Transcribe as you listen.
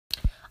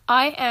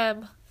I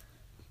am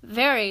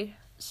very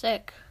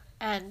sick,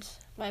 and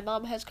my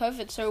mom has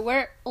COVID, so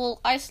we're all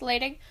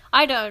isolating.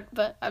 I don't,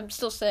 but I'm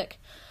still sick.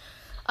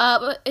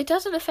 But it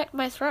doesn't affect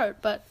my throat,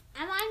 but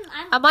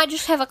I might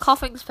just have a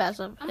coughing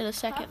spasm in a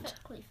second.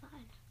 Perfectly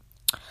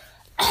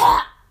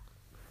fine.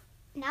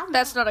 Now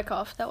That's not a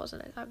cough. That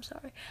wasn't it. I'm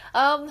sorry.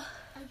 Are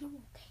you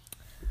okay?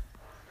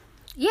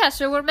 Yeah,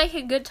 so we're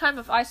making a good time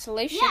of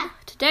isolation. Yeah.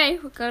 Today,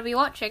 we're going to be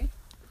watching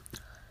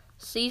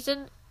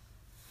season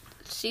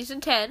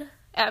 10.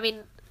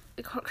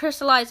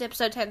 Crystallize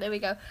episode 10. There we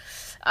go.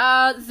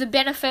 The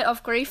Benefit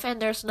of Grief, and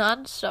There's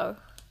None. So,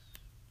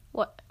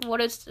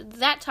 what is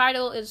that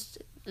title?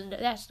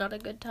 That's not a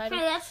good title.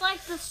 Hey, that's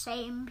like the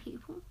same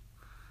people,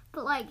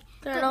 but like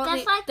They're that's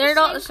not like they're the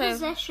not same the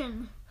same.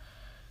 position.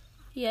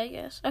 Yeah,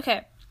 yes.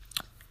 Okay.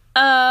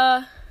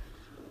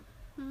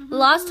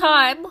 Last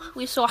time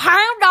we saw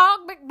Hound Dog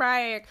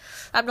McBride.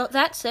 I'm not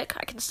that sick.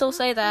 I can still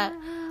say that.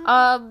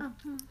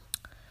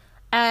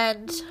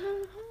 And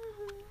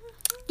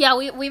yeah,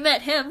 we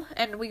met him,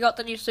 and we got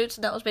the new suits,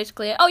 and that was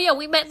basically it. Oh yeah,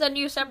 we met the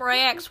new Samurai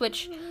X,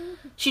 which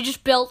she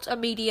just built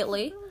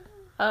immediately.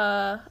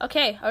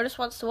 Okay, Otis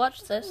wants to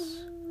watch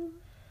this.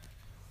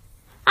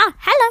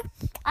 Hello.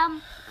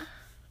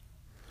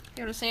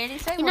 You want to say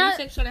anything? You What do know- you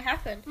think's gonna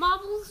happen?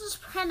 Marbles is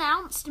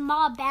pronounced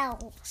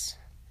marbles.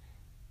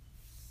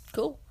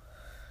 Cool.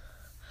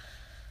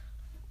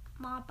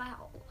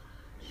 Marble.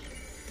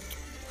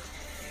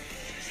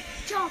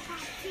 Jump up,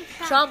 kick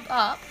back. Jump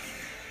up,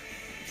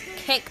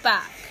 kick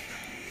back,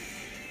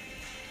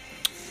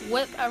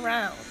 whip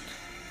around.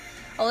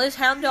 Oh, this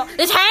Hound Dog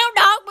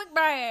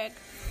McBride.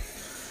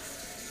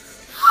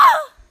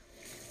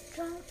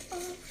 Jump up.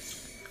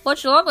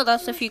 Watch along with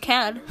us if you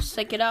can.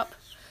 Sync it up.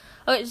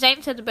 Oh,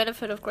 Zane said The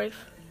Benefit of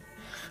Grief.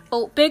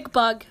 Oh, big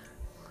bug.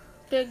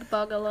 Big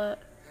bug alert.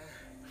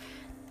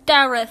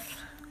 Dareth.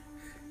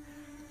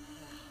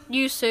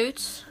 New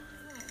suits.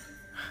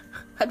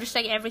 I'm just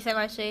saying everything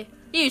I see.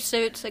 New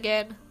suits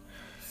again.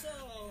 So,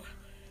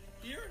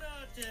 you're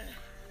not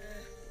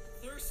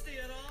thirsty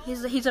at all?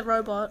 He's a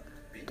robot.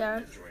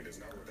 Dareth.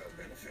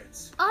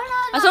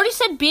 Oh I thought he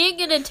said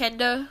being a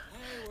Nintendo.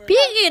 Being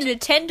a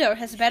Nintendo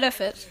has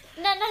benefits.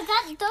 no,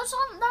 those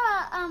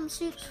aren't the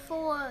suits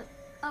for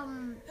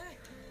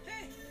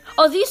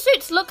Oh, these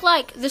suits look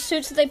like the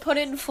suits that they put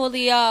in for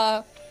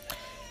the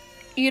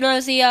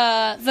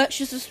the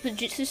Virtues of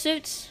Spinjitzu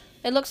suits.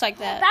 It looks like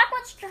that.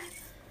 backwards drive.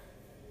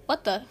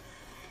 What the?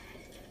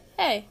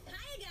 Hey,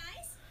 Hi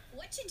guys,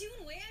 what you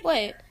doing? Where?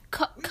 wait.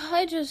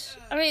 Kai just...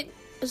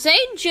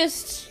 Zane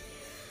just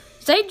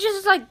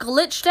like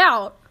glitched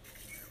out.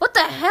 What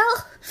the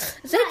hell?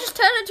 Zane just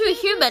turned into a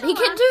human. He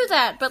can do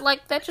that, but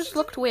like that just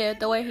looked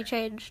weird the way he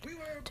changed We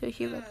were to a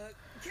human.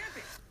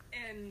 camping,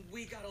 and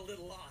we got a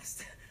little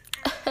lost.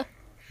 How come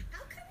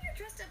you're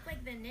dressed up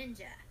like the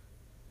ninja?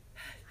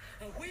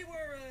 We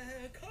were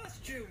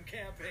costume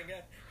camping.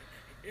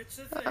 It's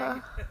a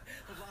thing.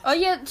 Oh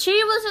yeah, she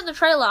was in the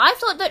trailer. I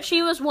thought that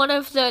she was one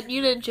of the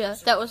new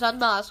ninja that was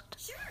unmasked.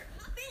 Sure,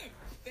 hop in.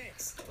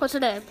 Thanks. What's her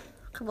name?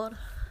 Come on.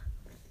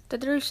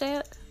 Did Drew say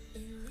it?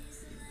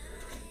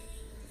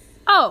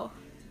 Oh.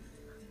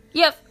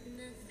 Yep.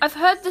 I've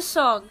heard this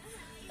song.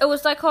 It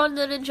was like on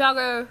the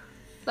Ninjago.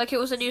 Like it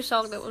was a new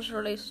song that was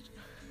released.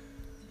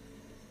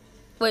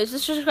 Wait, is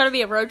this just going to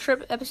be a road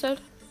trip episode?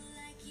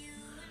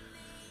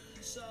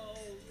 So,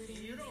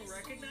 you don't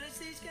recognize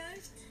these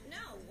guys? No,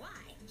 why?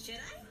 Should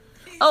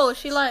I? Oh,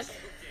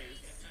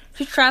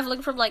 she's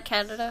traveling from like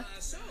Canada.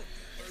 So,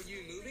 are you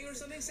moving or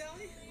something,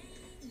 Sally?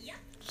 Yep.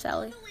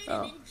 Sally. We're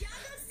Oh. in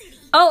Ninjago City.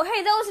 Oh,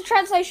 hey, that was a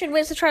translation.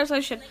 Where's the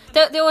translation?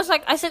 There was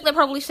like, I think they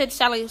probably said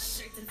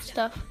Sally's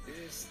stuff.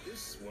 Is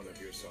this one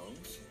of your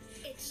songs?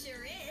 It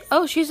sure is.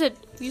 Oh, she's at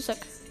music.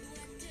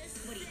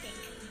 What do you think?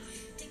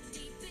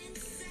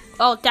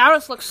 Oh,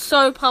 Dareth looks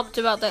so pumped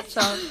about that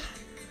song.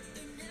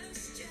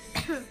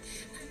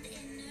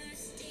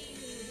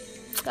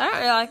 I don't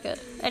really like it.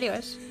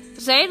 Anyways,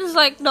 Zane is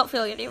like not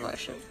feeling any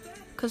emotion.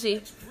 Cause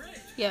he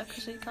can't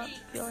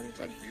feel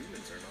anything.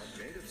 Humans are not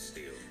made of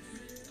steel.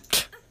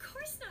 Of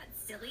course not,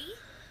 silly.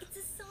 It's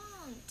a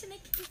song to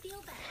make people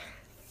feel better.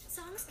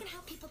 Songs can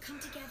help people come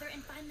together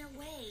and find their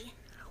way.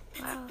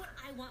 That's Wow. what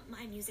I want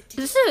my music to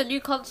do. This is a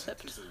new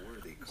concept. It's a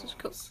worthy This is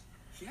cause.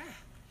 cool. Yeah.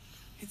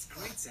 It's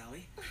great,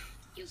 Sally.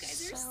 You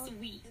guys are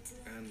sweet.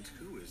 And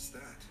who is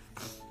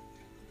that?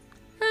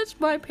 That's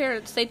my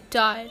parents. They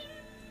died.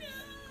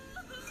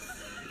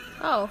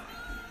 Oh.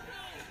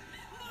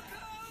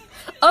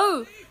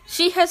 Oh,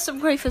 she has some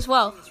grief as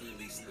well. Let's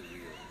release the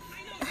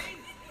wheel.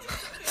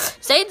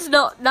 Zane's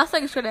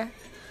nothing's gonna.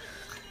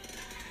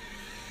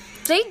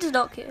 Zane does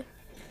not care.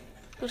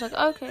 He was like,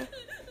 okay.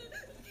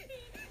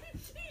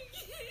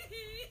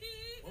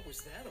 What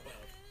was that about?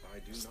 I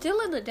do Still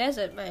in the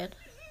desert, man. not.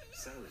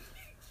 Sally,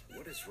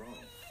 what is wrong?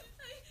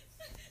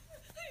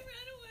 I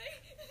ran away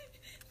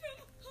from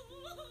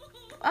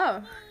home.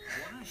 Oh.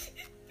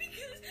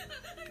 Because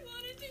I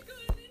wanted to go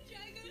to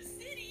Ninjago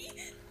City,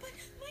 but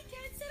my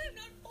dad said I'm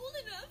not old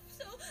enough,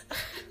 so I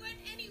went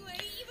anyway,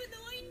 even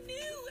though I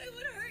knew it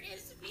would hurt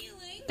his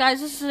feelings. Guys,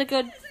 this is a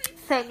good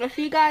thing. If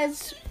you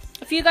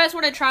guys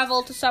want to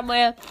travel to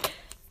somewhere,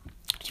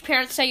 your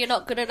parents say you're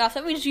not good enough,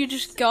 that means you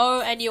just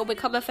go and you'll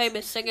become a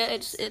famous singer.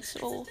 It's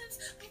all.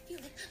 I feel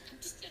like I'm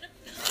just in a.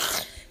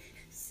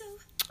 So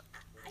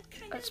I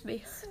kind That's of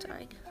me sort of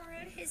dying.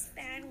 borrowed his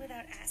van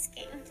without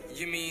asking.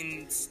 You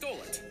mean stole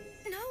it?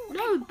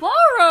 No,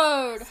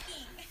 borrowed.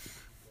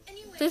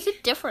 Anyway, There's a while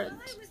difference.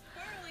 I was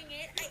borrowing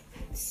it,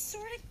 I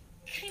sort of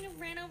kind of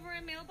ran over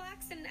a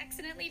mailbox and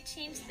accidentally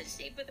changed the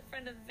shape of the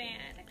front of the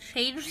van.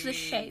 Change the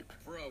shape.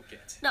 Broke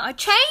it. No, I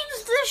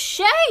changed the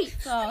shape.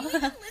 Oh.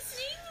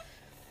 Listening?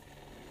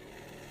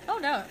 Oh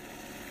no.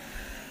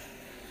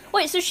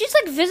 Wait, so she's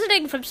like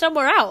visiting from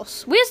somewhere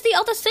else. Where's the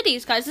other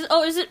cities, guys?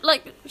 Is it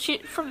like she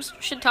from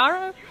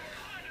Shintaro?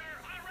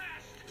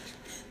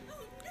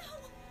 Oh no!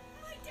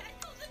 My dad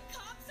called the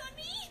cops on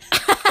me!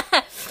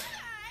 Dad!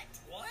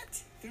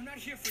 What? They're not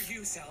here for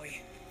you,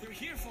 Sally. They're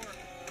here for...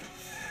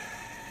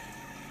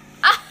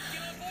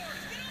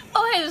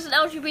 Oh hey, there's an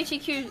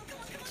LGBTQ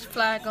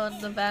flag on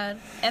the van.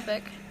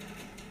 Epic.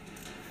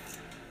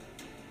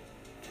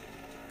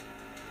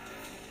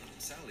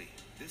 Sally,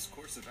 this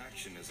course of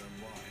action is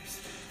unwise.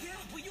 Yeah,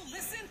 will you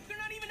listen? They're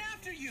not even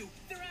after you.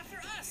 They're after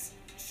us.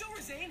 Show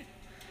her, Zane.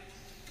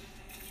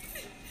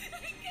 I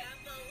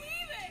can't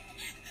believe it!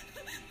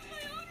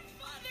 My own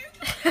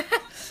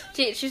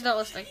father! She's not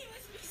listening. He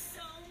must be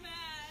so mad!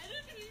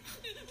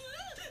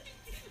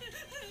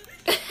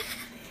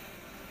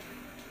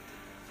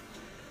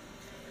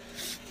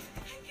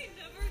 I can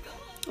never go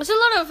home. There's a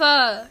lot of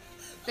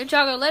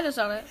Ninjago letters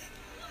on it.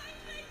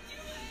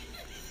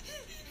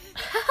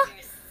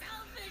 You're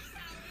selfish,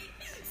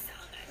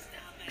 Sally.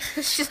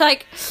 Selfish. She's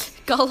like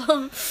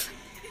Gollum.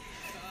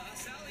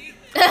 Sally.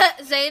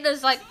 Zane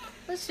is like,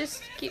 let's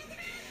just keep.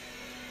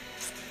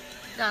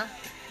 Nah.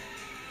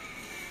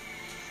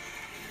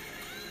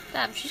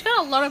 Damn, she's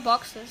got a lot of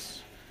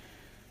boxes.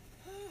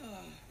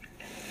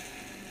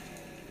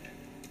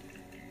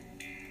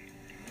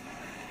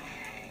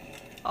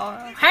 Oh,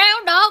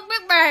 Hound Dog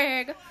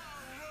McBag. The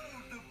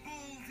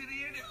bull to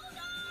the end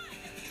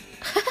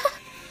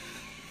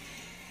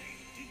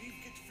Didn't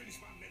even get to finish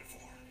my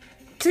metaphor.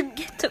 Didn't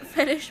get to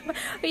finish my.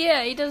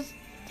 Yeah, he does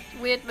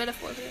weird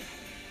metaphors here.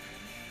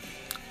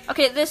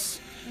 Okay, this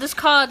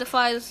car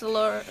defies the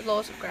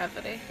laws of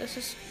gravity.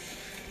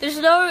 There's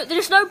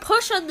no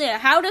push on there.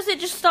 How does it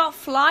just start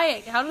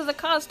flying? How does the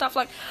car start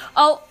flying?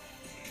 Oh.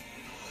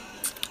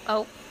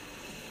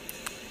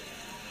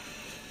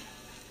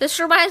 This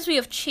reminds me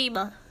of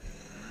Chima.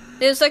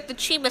 There's like the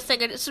Chima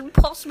thing, and it's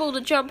impossible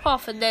to jump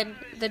off, and then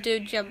the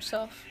dude jumps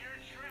off.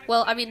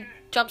 Well, I mean,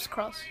 jumps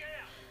across.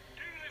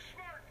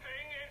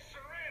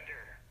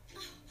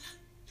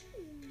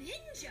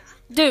 Ninja?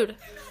 Dude, Not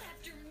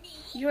after me.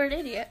 you're an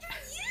idiot.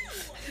 You!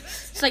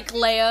 It's like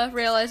Leia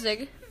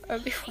realizing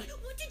Obi-Wan.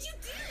 What did you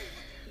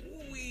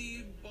do?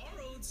 We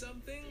borrowed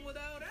something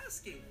without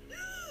asking.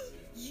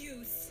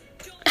 You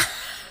stole.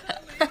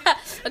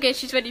 Okay,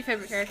 she's my new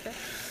favorite character.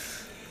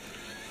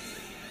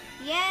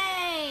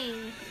 Yay!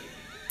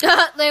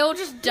 They all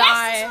just Yes,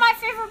 die. this is my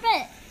favorite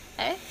bit.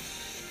 Eh?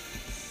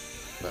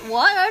 But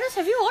what, Otis?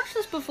 Have you watched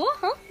this before,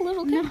 huh?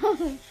 Little kid? No.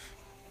 Those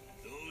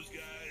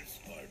guys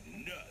are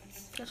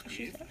nuts. That's what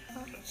she said.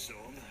 Oh. So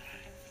am I.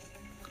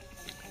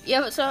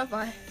 Yeah, but so am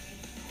I.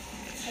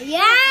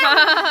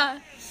 Yeah!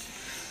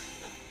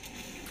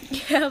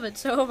 Yeah, but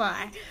so am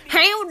I.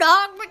 Hound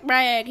Dog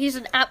McBride. He's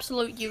an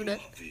absolute unit.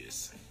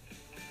 Obvious.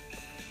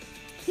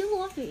 Too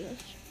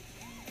obvious.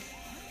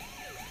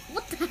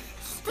 What the?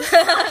 This is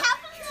what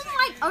happens in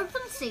like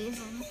open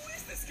season.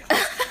 This is what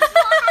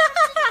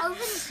happens in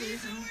open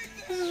season.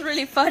 This is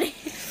really funny.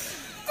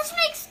 This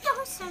makes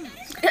no sense.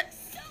 So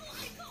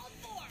uncalled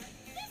for.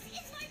 This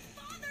is my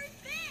father's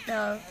van.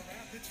 No.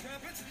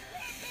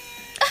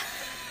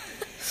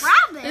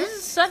 Rabbit. This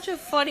is such a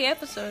funny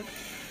episode.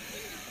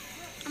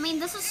 I mean,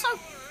 this is so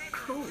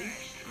cool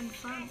and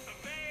fun.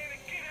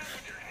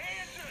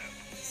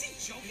 Is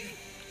he joking?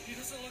 He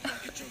doesn't look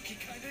like a jokey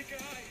kind of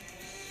guy.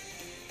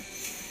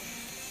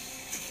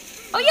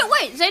 Oh yeah,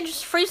 wait, Zane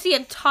just frees the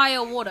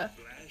entire water.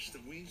 Blast the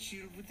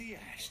windshield with the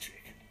ice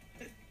trick.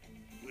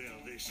 Well,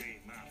 this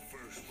ain't my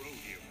first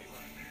rodeo,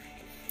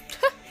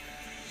 partner.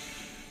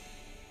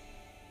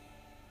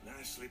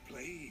 Nicely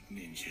played,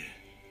 Ninja.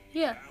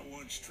 Yeah. I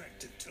once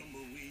tracked a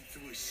tumbleweed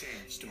through a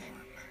sandstorm.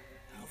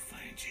 I'll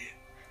find you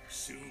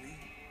soon.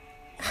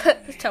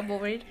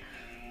 Tumbleweed.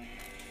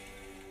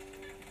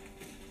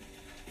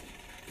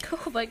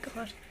 Oh my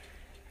god.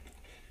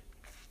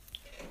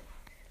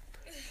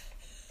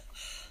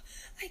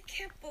 I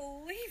can't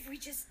believe we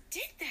just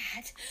did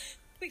that.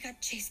 We got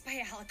chased by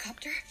a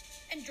helicopter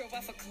and drove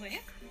off a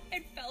cliff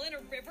and fell in a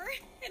river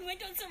and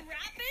went on some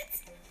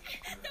rapids.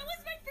 That was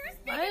my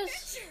first big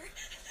Nice. adventure.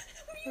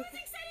 Were you as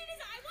excited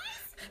as I was?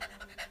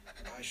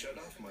 I shut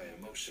off my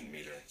emotion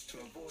meter to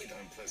avoid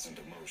unpleasant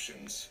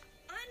emotions.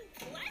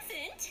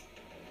 Unpleasant?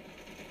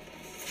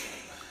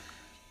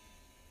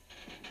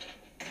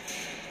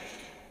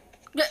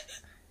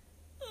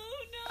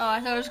 Oh no. Oh, I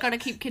thought it was gonna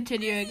keep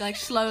continuing, like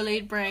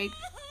slowly break.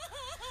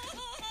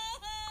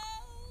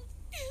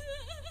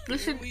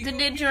 Listen, the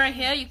ninja right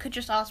here, you could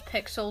just ask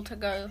Pixel to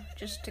go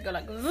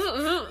like,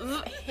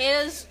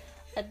 here's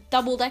a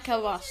double-decker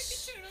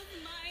bus. Turn off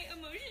my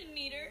emotion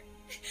meter.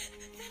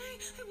 Then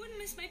I wouldn't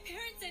miss my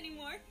parents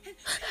anymore. And I could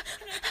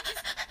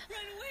just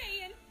run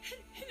away and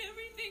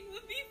everything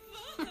would be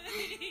fine.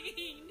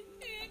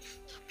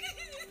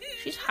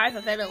 She's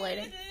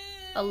hyperventilating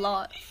a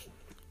lot.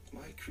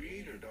 My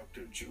creator,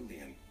 Dr.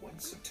 Julian,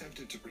 once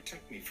attempted to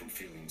protect me from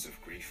feelings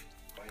of grief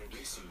by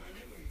erasing my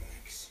memory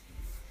banks.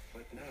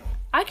 But now,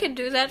 I can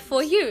do that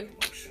for you.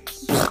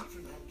 emotions,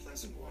 even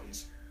unpleasant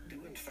ones,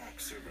 do in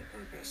fact serve a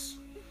purpose.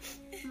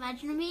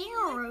 Imagine being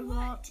a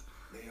robot.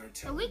 They are Are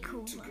telling we you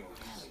cool? to go home.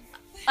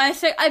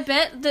 I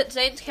bet that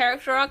Zane's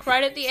character arc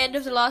right at the end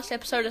of the last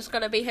episode is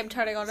going to be him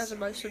turning on his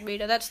emotion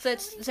meter. That's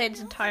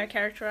Zane's entire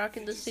character arc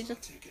in this season.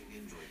 Take an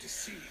inroad to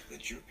see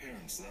that your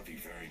parents love you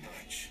very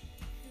much.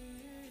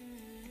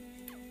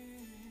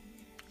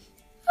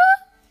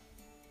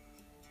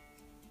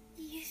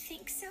 You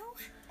think so?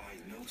 I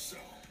know so.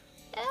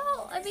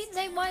 Well, I mean,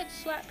 they might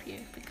slap you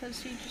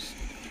because you just...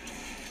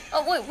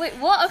 Oh, wait,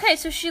 what? Okay,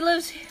 so she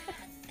lives here.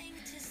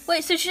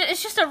 Wait, so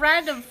it's just a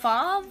random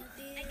farm?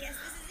 I guess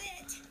this is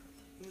it.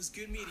 It was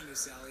good meeting you,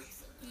 Sally.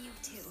 You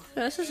too.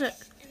 No, this is it.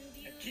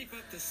 And keep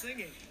up the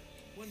singing.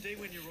 One day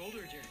when you're older,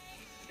 you're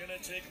gonna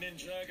take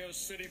Ninjago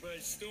City by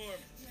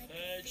storm.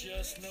 I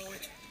just know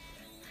it.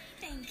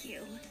 Thank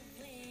you.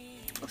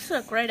 This is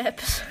a great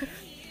episode.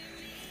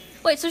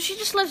 Wait, so she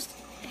just lives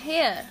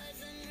here?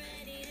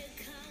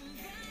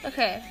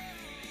 Okay.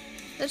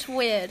 That's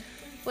weird.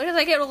 Where do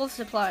they get all the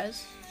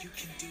supplies? You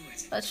can do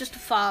it. Oh, it's just a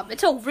farm.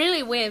 It's a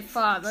really weird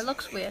farm. It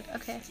looks weird.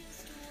 Okay.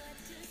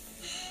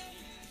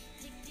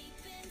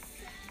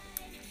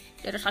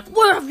 They're just like,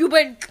 where have you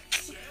been?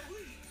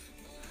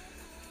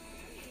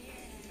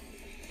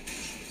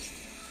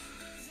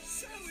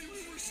 Sally, we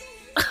were so...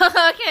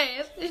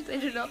 Okay, they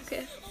do not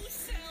care. Oh,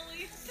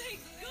 Sally, thank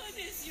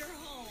goodness you're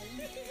home. I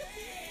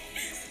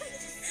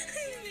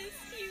miss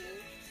you.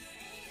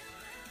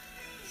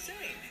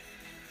 Zane,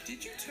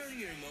 did you turn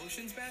your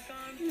emotions back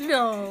on?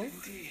 No.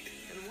 Indeed.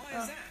 And why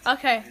is that?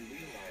 Okay. I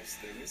realize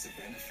there is a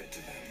benefit to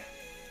them.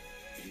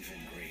 Even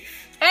grief.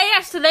 Hey,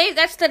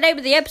 that's the name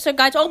of the episode,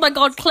 guys. Oh my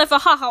god, clever,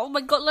 haha. Oh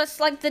my god, let's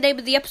like the name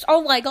of the episode.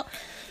 Oh my god.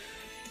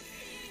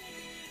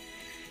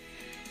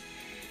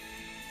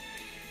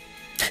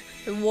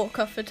 And walk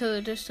off into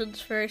the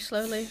distance very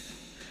slowly.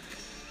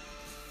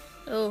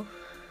 Oh.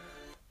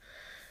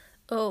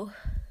 Well,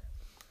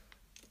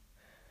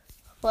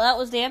 that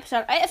was the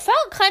episode. It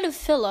felt kind of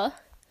filler,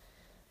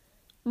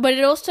 but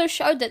it also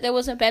showed that there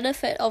was a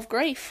benefit of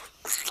grief.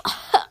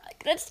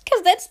 That's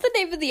because that's the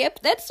name of the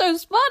episode. That's so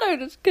smart,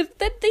 Otis, because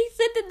then they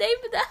said the name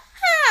of the...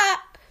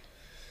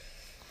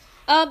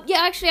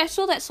 Yeah, actually, I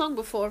saw that song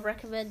before,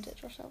 recommended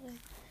or something.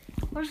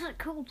 What is it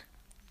called?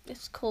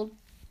 It's called...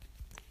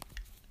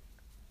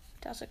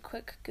 Does a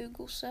quick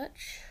Google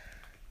search.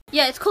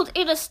 Yeah, it's called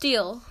Inner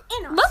Steel.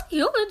 Inner Most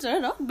humans are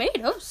not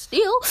made of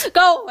steel.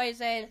 Go away,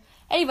 Zane.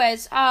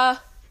 Anyways, it kind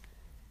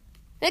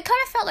of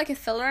felt like a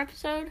filler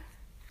episode.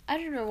 I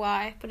don't know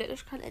why, but it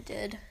just kind of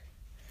did.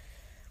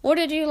 What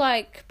did you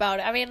like about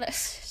it? I mean,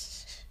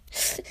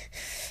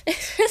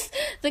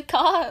 the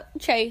car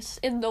chase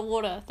in the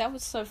water. That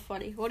was so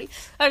funny. What do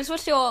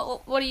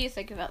you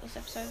think about this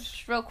episode?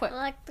 Just real quick. I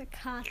like the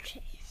car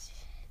chase.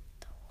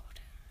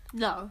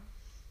 No.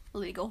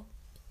 Illegal.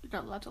 You're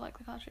not allowed to like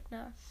the car chase.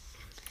 No.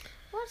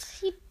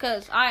 What's he?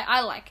 Because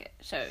I like it,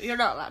 so you're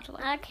not allowed to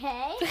like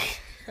Okay. it.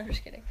 I'm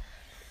just kidding.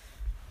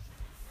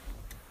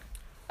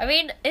 I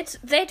mean,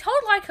 they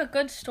told like a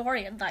good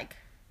story in like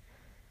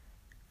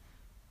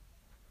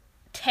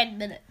 10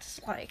 minutes.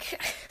 Like,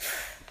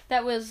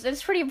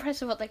 it's pretty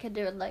impressive what they can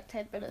do in like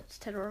 10 minutes,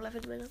 10 or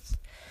 11 minutes.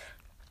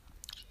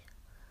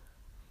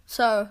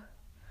 So,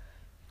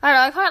 I don't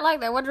know, I quite like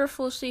that. I wonder if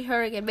we'll see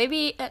her again.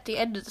 Maybe at the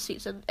end of the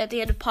season, at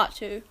the end of part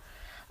 2,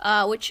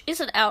 which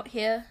isn't out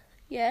here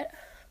yet.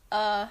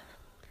 But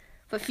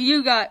for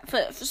you guys,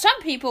 for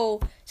some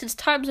people, since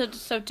times are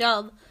so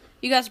dumb,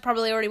 you guys are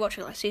probably already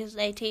watching like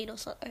season 18 or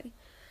something.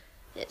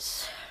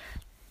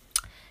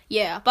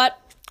 Yeah, but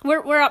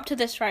we're up to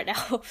this right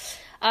now.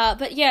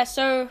 But yeah,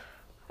 so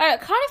I don't know,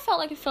 it kind of felt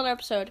like a filler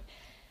episode.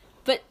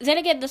 But then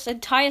again, this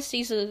entire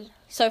season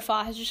so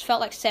far has just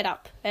felt like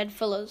setup and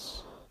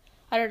fillers.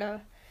 I don't know.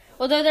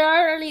 Although there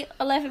are only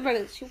 11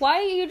 minutes. Why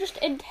are you just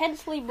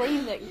intensely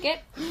breathing?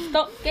 Get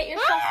yourself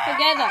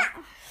together.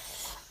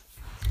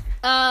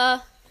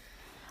 I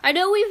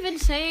know we've been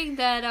saying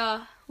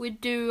that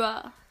we'd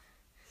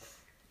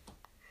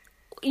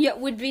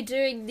be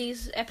doing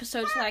these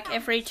episodes like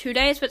every 2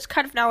 days, but it's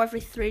kind of now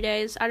every 3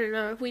 days. I don't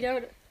know if we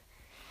don't.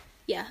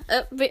 Yeah,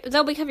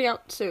 they'll be coming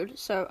out soon.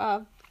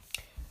 So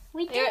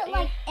We do it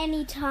like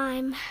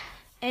anytime.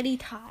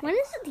 anytime. When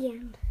is it the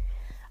end?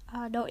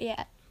 Not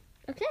yet.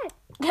 Okay.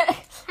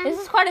 This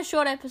is quite a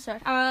short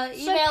episode.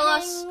 Email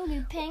us.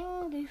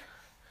 Pengu.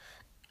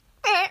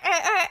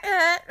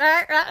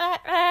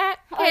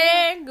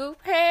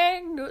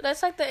 Pengu.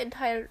 That's like the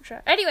entire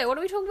intro. Anyway, what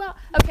are we talking about?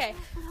 Okay.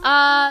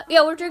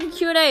 Yeah, we're doing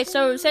Q&A,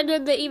 so send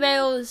in the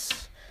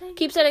emails.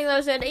 keep sending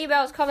those in.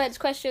 Emails, comments,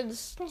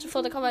 questions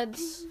for the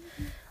comments.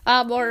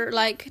 Or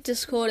like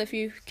Discord if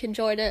you can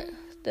join it.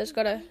 There's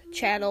got a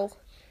channel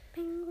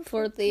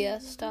for the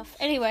stuff.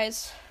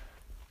 Anyways.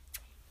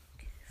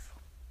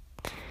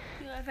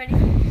 You have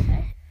anything to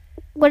say?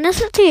 When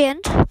is it the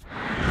end?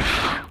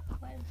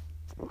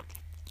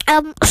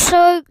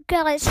 So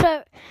guys,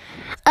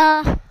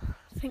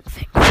 think.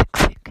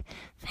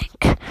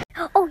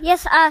 Oh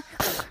yes,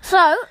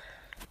 so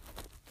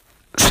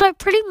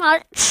pretty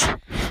much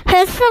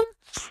here's some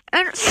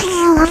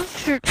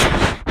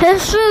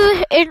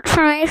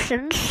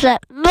information that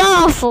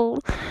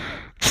Marvel,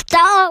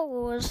 Star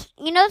Wars,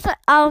 you know that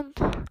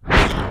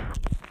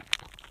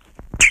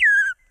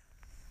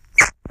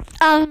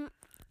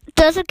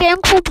there's a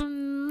game called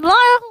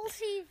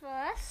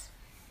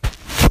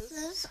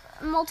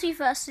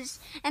Multiverses,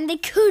 and they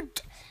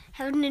could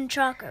have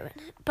Ninjago in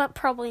it, but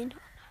probably not.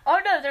 Oh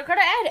no, they're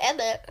gonna add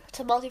Emmett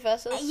to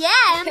Multiverses.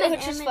 Yeah,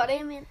 which is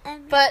funny.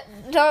 But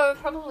no,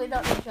 probably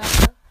not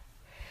Ninjago.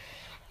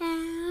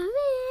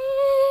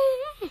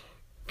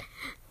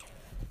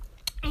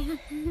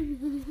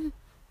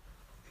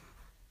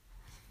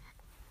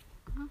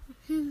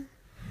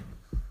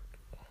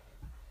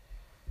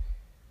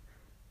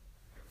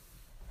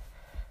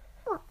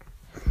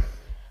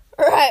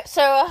 Right,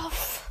 so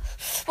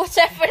what's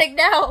happening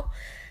now?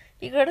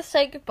 You gotta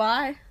say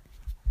goodbye.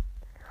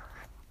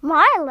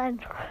 Marlon.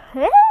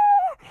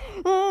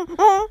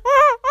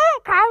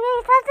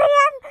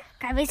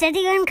 Krabby says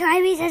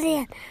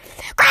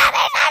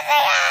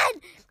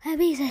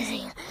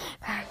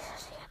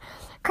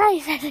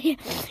again.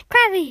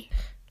 Krabby.